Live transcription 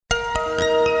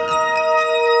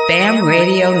BAM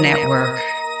Radio Network.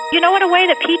 You know what a way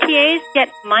that PTAs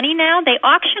get money now? They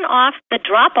auction off the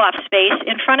drop-off space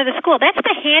in front of the school. That's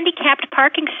the handicapped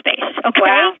parking space, okay?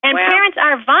 Wow. And parents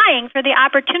are vying for the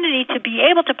opportunity to be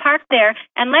able to park there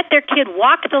and let their kid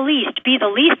walk the least, be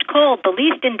the least cold, the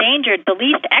least endangered, the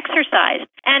least exercised.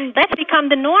 And that's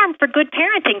become the norm for good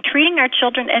parenting, treating our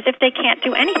children as if they can't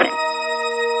do anything.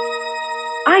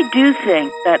 I do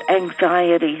think that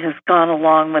anxiety has gone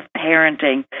along with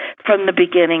parenting from the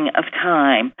beginning of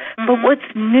time. Mm-hmm. But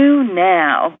what's new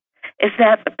now is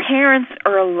that the parents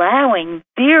are allowing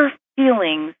their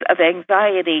feelings of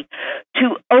anxiety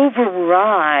to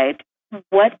override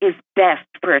what is best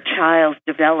for a child's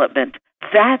development.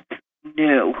 That's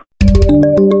new.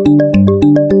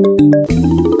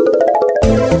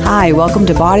 Hi, welcome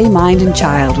to Body, Mind, and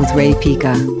Child with Ray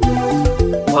Pica.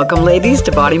 Welcome, ladies,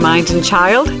 to Body, Mind, and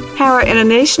Child. Hara, in A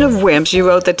Nation of Wimps, you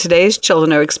wrote that today's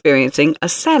children are experiencing a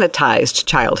sanitized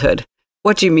childhood.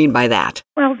 What do you mean by that?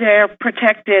 Well, they're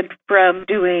protected from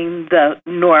doing the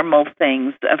normal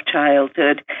things of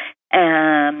childhood,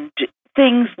 and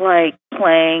things like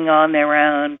playing on their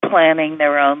own, planning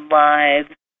their own lives,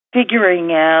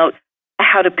 figuring out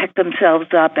how to pick themselves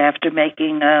up after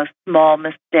making a small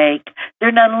mistake.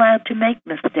 They're not allowed to make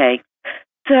mistakes.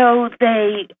 So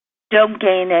they don't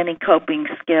gain any coping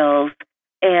skills,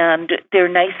 and they're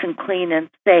nice and clean and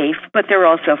safe, but they're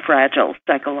also fragile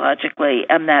psychologically,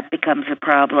 and that becomes a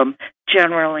problem,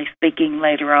 generally speaking,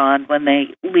 later on when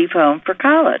they leave home for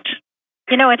college.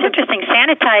 You know, it's interesting.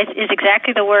 Sanitize is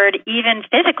exactly the word, even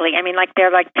physically. I mean, like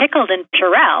they're like pickled in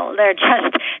Purell. They're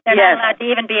not allowed to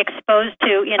even be exposed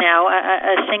to,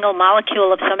 a single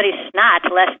molecule of somebody's snot,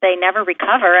 lest they never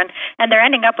recover. And they're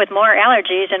ending up with more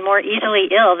allergies and more easily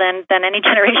ill than any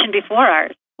generation before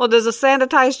ours. Well, does a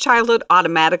sanitized childhood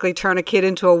automatically turn a kid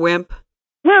into a wimp?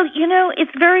 Well,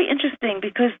 it's very interesting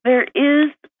because there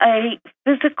is a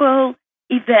physical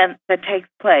event that takes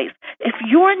place. If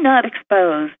you're not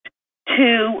exposed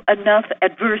to enough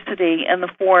adversity in the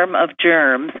form of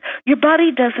germs, your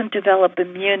body doesn't develop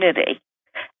immunity.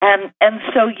 And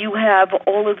so you have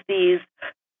all of these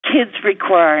kids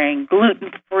requiring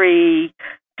gluten-free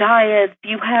diets.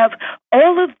 You have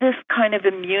all of this kind of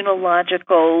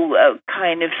immunological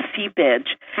kind of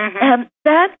seepage. Mm-hmm. And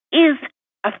that is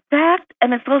a fact,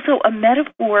 and it's also a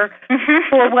metaphor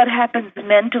for what happens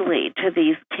mentally to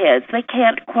these kids. They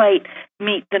can't quite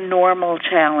meet the normal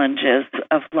challenges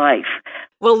of life.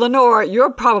 Well, Lenore,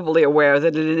 you're probably aware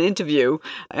that in an interview,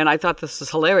 and I thought this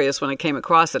was hilarious when I came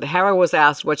across it, Hara was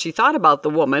asked what she thought about the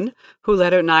woman who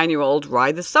let her 9-year-old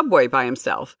ride the subway by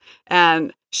himself.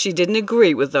 And she didn't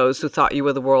agree with those who thought you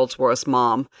were the world's worst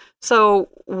mom. So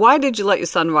why did you let your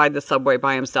son ride the subway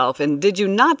by himself? And did you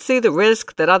not see the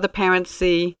risk that other parents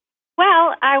see?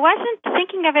 Well, I wasn't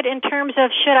thinking of it in terms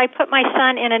of should I put my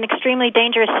son in an extremely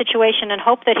dangerous situation and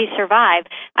hope that he survived.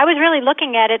 I was really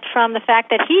looking at it from the fact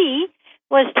that he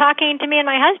was talking to me and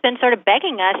my husband, sort of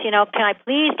begging us, can I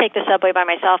please take the subway by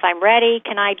myself? I'm ready.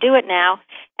 Can I do it now?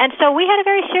 And so we had a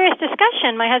very serious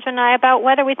discussion, my husband and I, about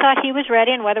whether we thought he was ready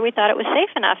and whether we thought it was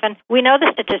safe enough. And we know the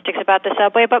statistics about the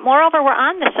subway, but moreover, we're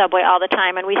on the subway all the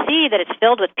time, and we see that it's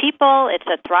filled with people. It's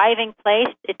a thriving place.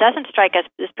 It doesn't strike us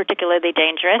as particularly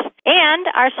dangerous. And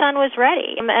our son was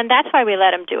ready, and that's why we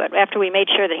let him do it, after we made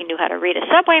sure that he knew how to read a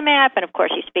subway map, and of course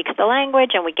he speaks the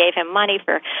language, and we gave him money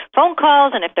for phone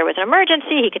calls, and if there was an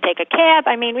emergency, he could take a cab.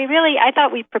 I mean, I thought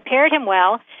we prepared him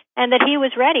well, and that he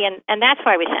was ready, and that's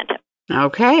why we sent him.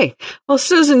 Okay. Well,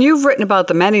 Susan, you've written about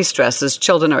the many stresses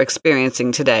children are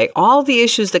experiencing today, all the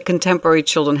issues that contemporary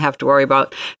children have to worry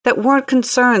about that weren't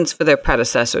concerns for their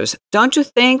predecessors. Don't you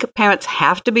think parents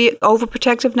have to be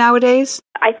overprotective nowadays?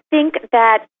 I think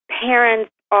that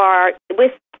parents are,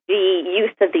 with the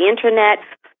use of the internet,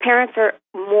 parents are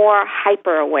more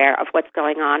hyper-aware of what's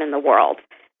going on in the world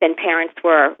than parents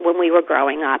were when we were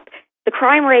growing up. The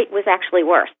crime rate was actually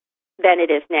worse than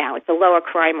it is now. It's a lower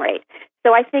crime rate.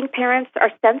 So I think parents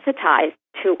are sensitized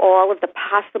to all of the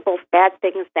possible bad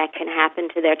things that can happen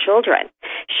to their children.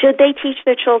 Should they teach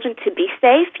their children to be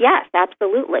safe? Yes,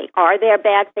 absolutely. Are there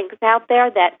bad things out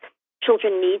there that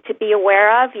children need to be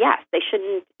aware of? Yes, they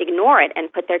shouldn't ignore it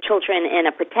and put their children in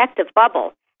a protective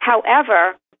bubble.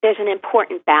 However, there's an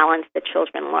important balance that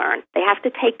children learn. They have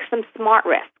to take some smart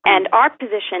risks. And our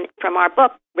position from our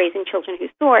book, Raising Children Who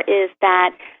Soar, is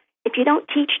that if you don't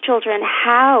teach children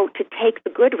how to take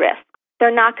the good risks, they're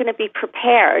not going to be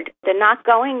prepared. They're not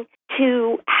going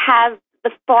to have the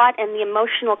thought and the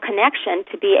emotional connection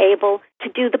to be able to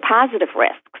do the positive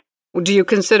risks. Do you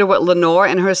consider what Lenore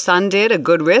and her son did a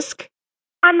good risk?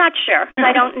 I'm not sure.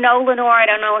 I don't know Lenore. I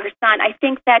don't know her son. I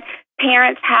think that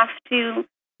parents have to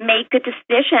make a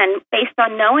decision based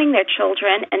on knowing their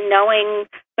children and knowing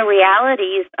the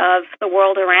realities of the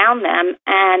world around them.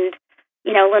 And,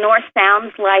 Lenore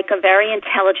sounds like a very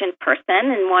intelligent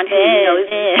person and one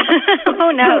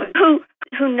who knows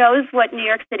who knows what New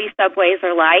York City subways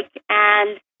are like.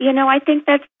 And, I think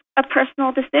that's a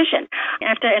personal decision. I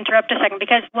have to interrupt a second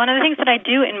because one of the things that I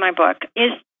do in my book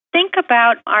is think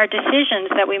about our decisions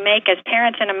that we make as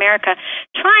parents in America,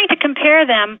 trying to compare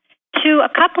them to a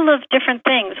couple of different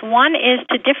things. One is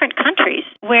to different countries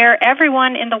where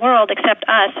everyone in the world except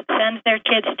us sends their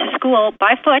kids to school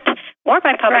by foot or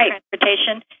by public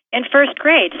transportation in first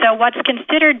grade. So what's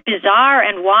considered bizarre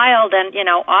and wild and,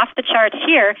 off the charts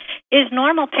here is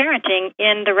normal parenting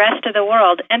in the rest of the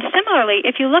world. And similarly,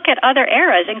 if you look at other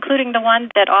eras, including the one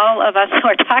that all of us who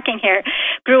are talking here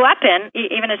grew up in,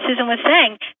 even as Susan was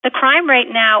saying, the crime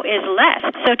rate now is less.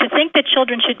 So to think that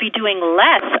children should be doing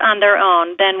less on their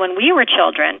own than when we were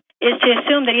children is to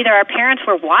assume that either our parents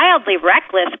were wildly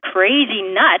reckless, crazy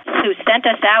nuts who sent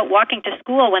us out walking to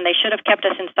school when they should have kept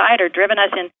us inside or driven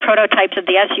us in prototypes of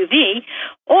the SUV,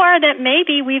 or that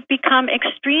maybe we've become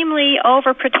extremely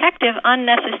overprotective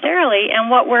unnecessarily, and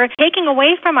what we're taking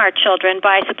away from our children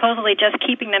by supposedly just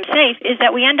keeping them safe is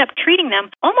that we end up treating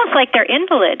them almost like they're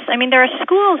invalids. I mean, there are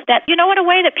schools that, what a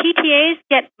way that PTAs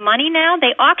get money now?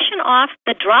 They auction off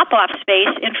the drop-off space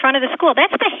in front of the school.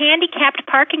 That's the handicapped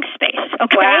parking space,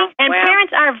 okay? Wow. And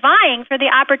parents are vying for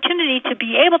the opportunity to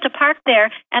be able to park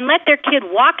there and let their kid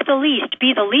walk the least,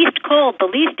 be the least cold, the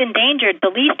least endangered,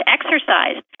 the least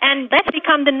exercised. And that's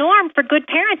become the norm for good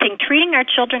parenting, treating our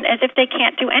children as if they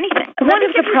can't do anything. One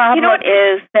of the problems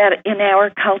is that in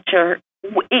our culture,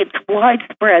 it's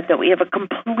widespread that we have a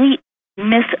complete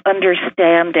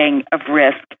misunderstanding of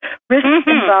risk. Risk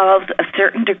involves a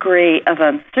certain degree of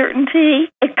uncertainty.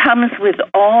 It comes with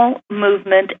all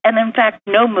movement, and in fact,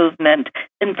 no movement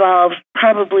involves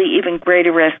probably even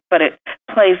greater risk, but it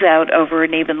plays out over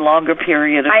an even longer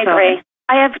period of time. I agree.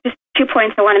 I have just 2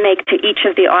 points I want to make to each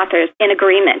of the authors in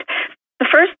agreement. The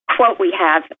first quote we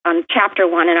have on chapter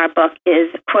 1 in our book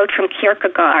is a quote from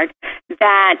Kierkegaard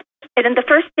that in the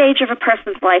first stage of a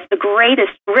person's life, the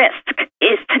greatest risk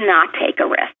is to not take a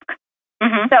risk.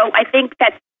 So I think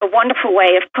that's a wonderful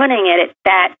way of putting it,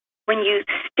 that when you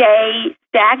stay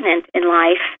stagnant in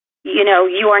life, you're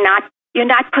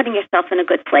not putting yourself in a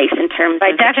good place in terms by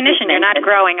of definition, you're not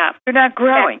growing up. You're not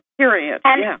growing, period.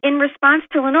 And in response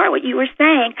to Lenore, what you were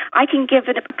saying, I can give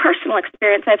it a personal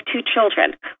experience. I have 2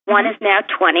 children. One is now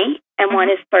 20 and one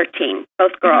is 13,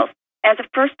 both girls. As a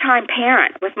first-time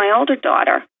parent with my older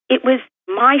daughter, it was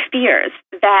my fears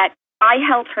that I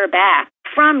held her back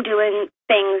from doing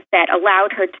things that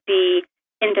allowed her to be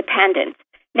independent.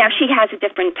 Now, she has a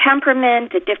different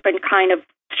temperament, a different kind of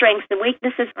strengths and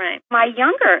weaknesses. Right. My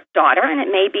younger daughter, and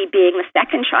it may be being the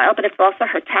second child, but it's also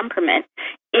her temperament,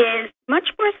 is much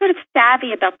more sort of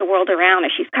savvy about the world around her.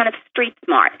 She's kind of street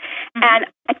smart. And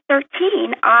at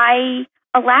 13, I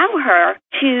allow her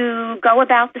to go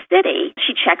about the city.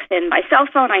 She checks in by cell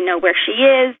phone. I know where she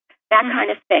is, that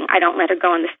kind of thing. I don't let her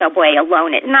go on the subway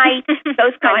alone at night.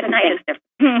 Those kinds of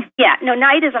things. Yeah, no,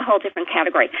 night is a whole different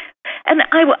category. And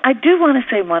I do want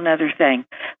to say one other thing.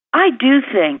 I do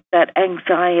think that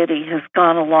anxiety has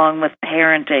gone along with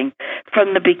parenting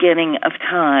from the beginning of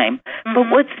time. But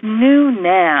what's new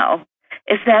now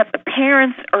is that the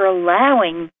parents are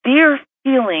allowing their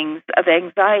feelings of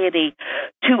anxiety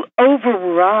to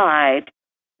override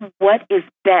what is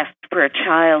best for a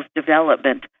child's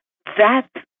development. That's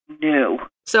new.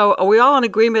 So are we all in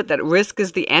agreement that risk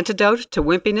is the antidote to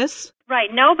wimpiness? Right.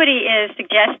 Nobody is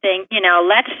suggesting,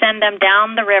 let's send them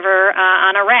down the river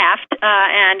on a raft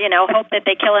and, hope that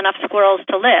they kill enough squirrels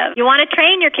to live. You want to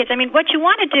train your kids. I mean, what you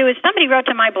want to do is, somebody wrote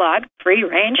to my blog, Free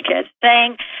Range Kids,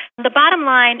 saying the bottom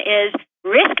line is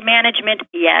risk management,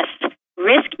 yes.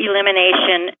 Risk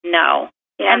elimination, no.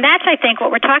 Yeah. And that's, I think, what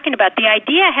we're talking about. The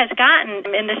idea has gotten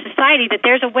in the society that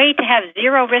there's a way to have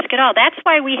zero risk at all. That's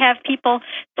why we have people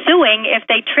suing if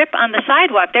they trip on the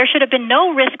sidewalk. There should have been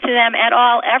no risk to them at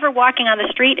all ever walking on the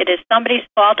street. It is somebody's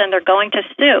fault, and they're going to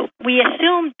sue. We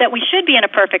assume that we should be in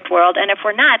a perfect world, and if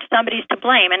we're not, somebody's to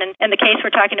blame. And in the case we're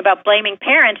talking about blaming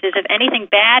parents is if anything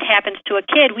bad happens to a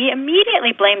kid, we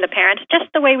immediately blame the parents, just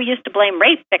the way we used to blame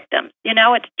rape victims.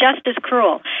 It's just as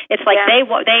cruel. It's like they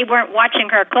weren't watching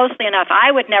her closely enough.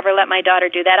 I would never let my daughter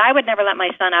do that. I would never let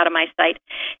my son out of my sight.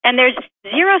 And there's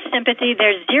zero sympathy.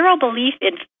 There's zero belief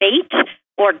in fate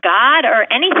or God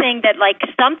or anything that, like,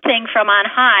 something from on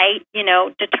high,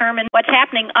 determined what's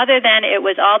happening, other than it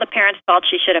was all the parents' fault.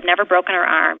 She should have never broken her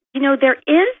arm. There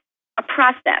is a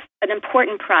process, an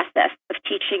important process of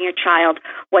teaching your child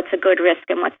what's a good risk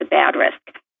and what's a bad risk.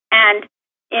 And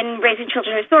in Raising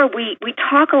Children Restore, we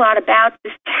talk a lot about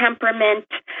this temperament,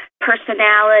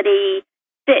 personality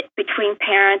fit between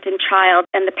parent and child,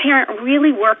 and the parent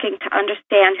really working to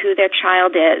understand who their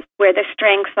child is, where their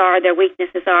strengths are, their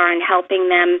weaknesses are, and helping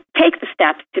them take the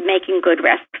steps to making good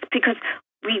risks. Because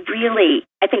we really,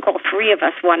 I think all three of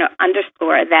us want to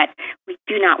underscore that we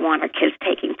do not want our kids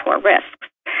taking poor risks,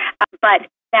 but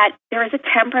that there is a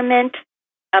temperament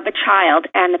of a child,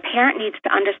 and the parent needs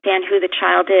to understand who the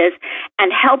child is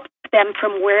and help them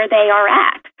from where they are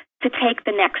at to take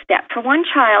the next step. For one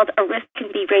child, a risk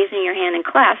can be raising your hand in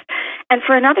class, and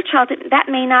for another child, that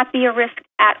may not be a risk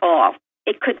at all.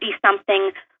 It could be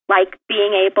something like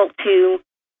being able to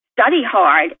study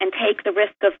hard and take the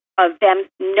risk of them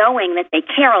knowing that they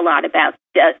care a lot about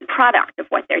the product of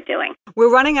what they're doing.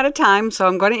 We're running out of time, so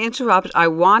I'm going to interrupt. I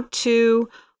want to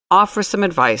offer some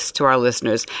advice to our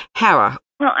listeners. Hara.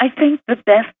 Well, I think the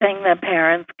best thing that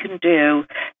parents can do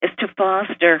is to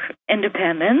foster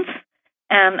independence.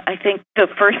 And I think the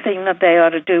first thing that they ought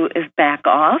to do is back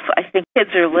off. I think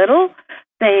kids are little.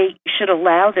 They should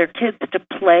allow their kids to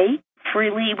play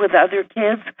freely with other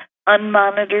kids,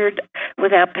 unmonitored,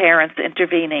 without parents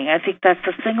intervening. I think that's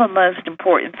the single most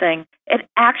important thing. It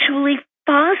actually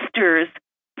fosters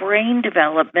brain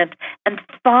development and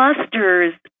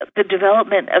fosters the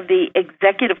development of the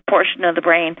executive portion of the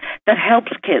brain that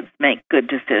helps kids make good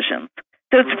decisions.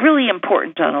 So it's really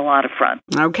important on a lot of fronts.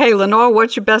 Okay, Lenore,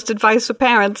 what's your best advice for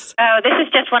parents? Oh, this is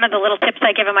just one of the little tips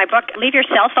I give in my book. Leave your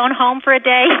cell phone home for a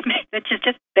day, which is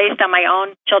just based on my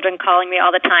own children calling me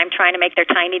all the time, trying to make their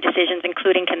tiny decisions,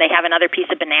 including can they have another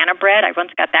piece of banana bread? I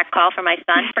once got that call from my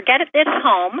son. Forget it, it's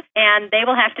home, and they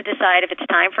will have to decide if it's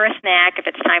time for a snack,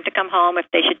 if it's time to come home, if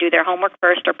they should do their homework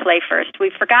first or play first.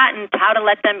 We've forgotten how to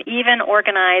let them even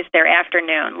organize their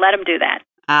afternoon. Let them do that.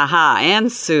 Aha,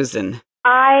 and Susan.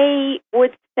 I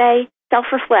would say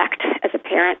self-reflect as a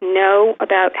parent. Know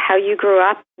about how you grew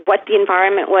up, what the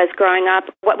environment was growing up,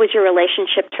 what was your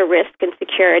relationship to risk and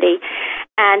security,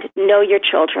 and know your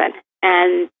children.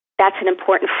 And that's an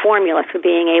important formula for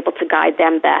being able to guide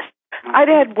them best. I'd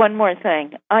add one more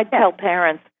thing. I'd tell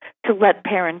parents to let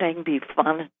parenting be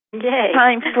fun. Yay.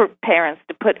 Time for parents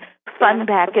to put fun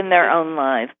back in their own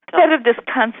lives instead of this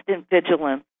constant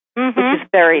vigilance, which is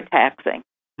very taxing.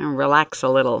 And relax a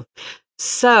little.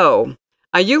 So,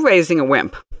 are you raising a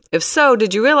wimp? If so,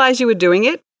 did you realize you were doing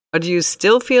it? Or do you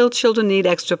still feel children need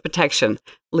extra protection?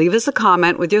 Leave us a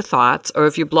comment with your thoughts, or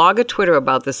if you blog or Twitter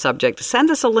about this subject,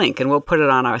 send us a link and we'll put it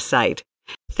on our site.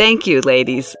 Thank you,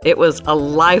 ladies. It was a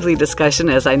lively discussion,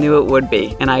 as I knew it would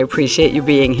be, and I appreciate you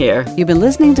being here. You've been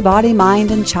listening to Body, Mind,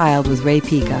 and Child with Ray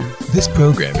Pica. This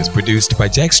program is produced by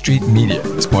Jack Street Media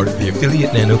as part of the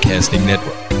affiliate Nanocasting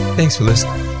Network. Thanks for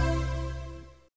listening.